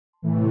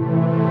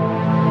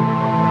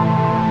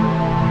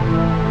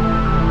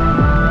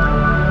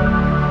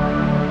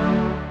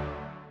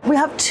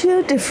have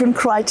two different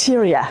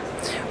criteria,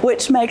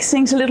 which makes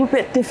things a little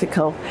bit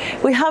difficult.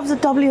 We have the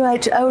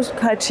WHO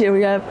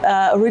criteria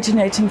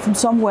originating from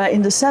somewhere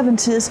in the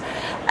 70s,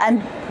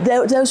 and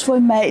those were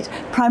made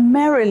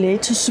primarily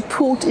to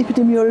support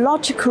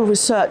epidemiological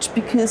research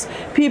because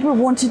people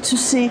wanted to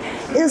see,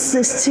 is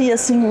this TIA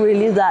thing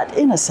really that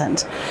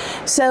innocent?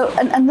 So,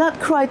 and that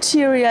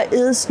criteria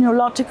is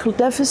neurological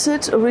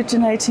deficit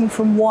originating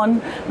from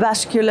one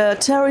vascular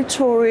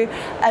territory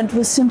and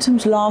with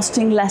symptoms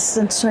lasting less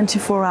than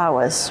 24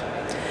 hours.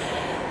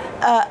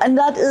 And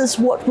that is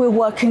what we're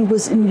working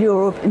with in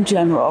Europe in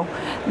general.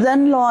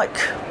 Then like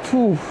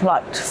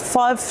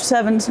 5,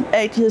 7,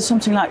 8 years,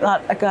 something like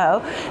that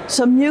ago,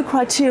 some new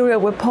criteria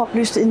were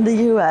published in the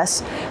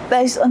US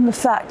based on the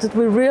fact that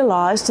we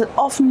realized that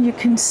often you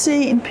can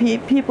see in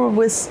people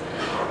with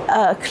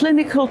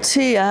clinical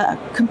TIA,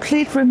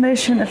 complete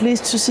remission, at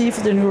least to see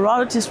for the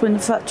neurologist within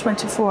the first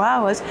 24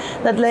 hours,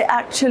 that they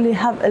actually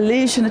have a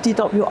lesion, a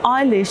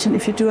DWI lesion,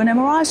 if you do an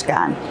MRI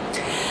scan.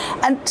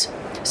 And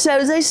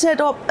so they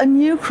set up a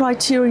new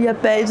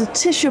criteria-based, a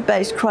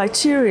tissue-based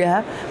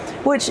criteria,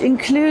 which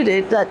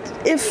included that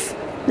if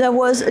there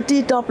was a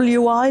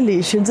DWI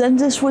lesion, then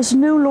this was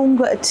no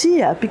longer a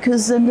TIA,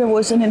 because then there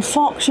was an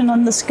infarction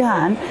on the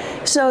scan,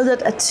 so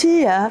that a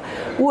TIA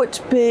would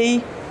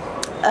be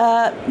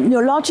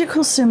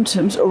neurological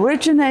symptoms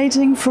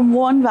originating from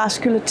one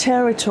vascular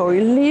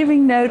territory,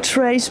 leaving no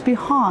trace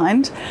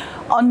behind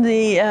on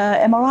the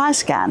MRI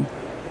scan.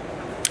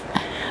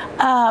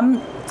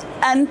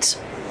 And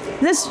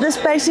this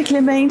basically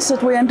means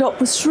that we end up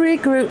with three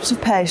groups of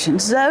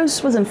patients: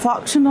 those with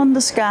infarction on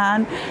the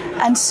scan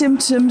and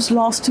symptoms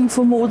lasting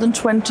for more than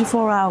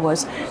 24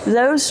 hours,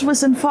 those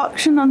with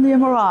infarction on the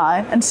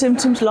MRI and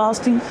symptoms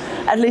lasting,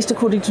 at least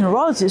according to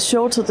neurologists,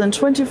 shorter than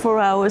 24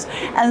 hours,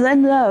 and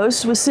then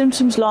those with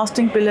symptoms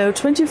lasting below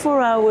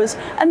 24 hours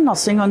and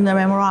nothing on their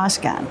MRI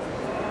scan.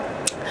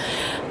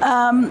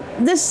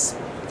 This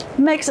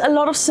makes a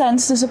lot of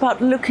sense. It's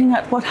about looking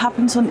at what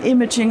happens on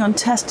imaging, on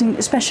testing,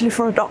 especially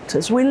for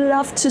doctors. We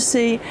love to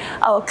see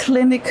our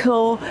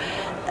clinical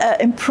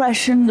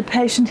impression, the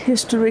patient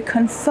history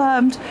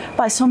confirmed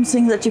by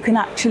something that you can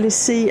actually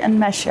see and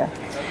measure.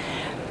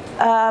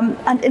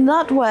 And in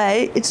that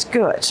way, it's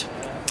good.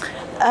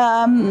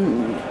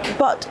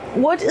 But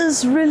what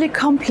is really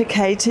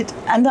complicated,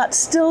 and that's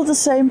still the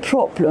same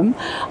problem,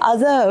 are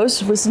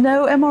those with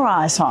no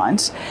MRI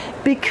signs,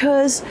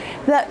 because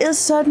there is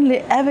certainly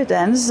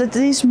evidence that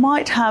these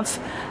might have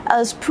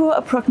as poor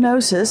a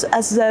prognosis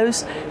as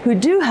those who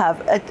do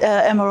have a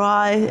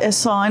MRI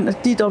sign, a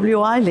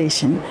DWI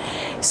lesion.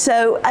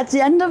 So at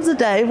the end of the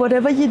day,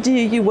 whatever you do,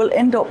 you will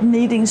end up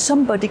needing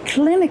somebody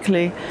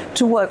clinically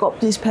to work up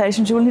these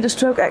patients. You will need a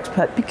stroke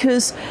expert,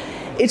 because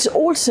it's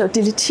also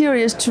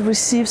deleterious to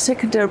receive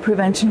secondary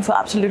prevention for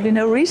absolutely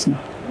no reason.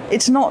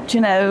 It's not,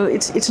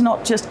 it's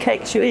not just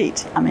cakes you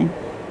eat. I mean,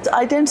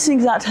 I don't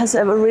think that has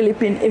ever really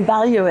been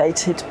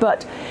evaluated,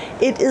 but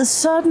it is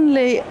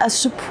certainly a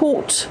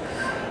support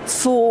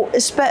for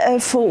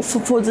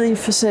the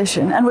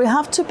physician. And we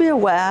have to be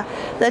aware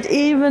that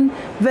even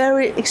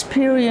very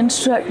experienced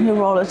stroke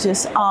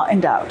neurologists are in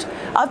doubt.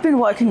 I've been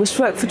working with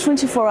stroke for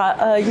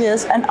 24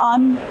 years, and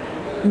I'm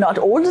not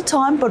all the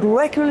time, but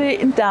regularly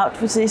in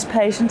doubt with these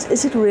patients.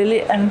 Is it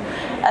really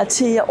a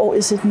TIA or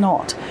is it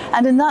not?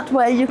 And in that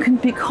way, you can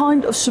be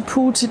kind of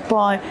supported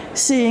by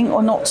seeing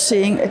or not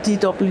seeing a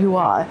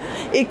DWI.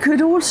 It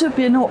could also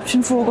be an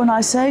option for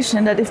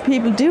organization that if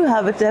people do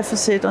have a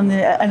deficit on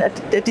a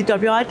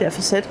DWI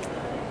deficit,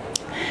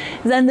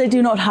 then they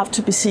do not have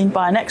to be seen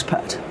by an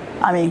expert.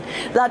 I mean,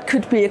 that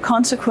could be a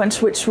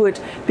consequence which would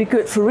be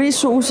good for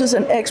resources,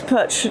 and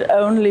experts should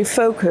only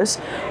focus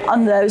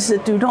on those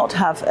that do not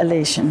have a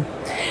lesion.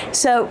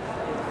 So,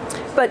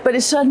 but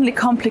it certainly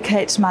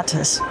complicates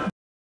matters.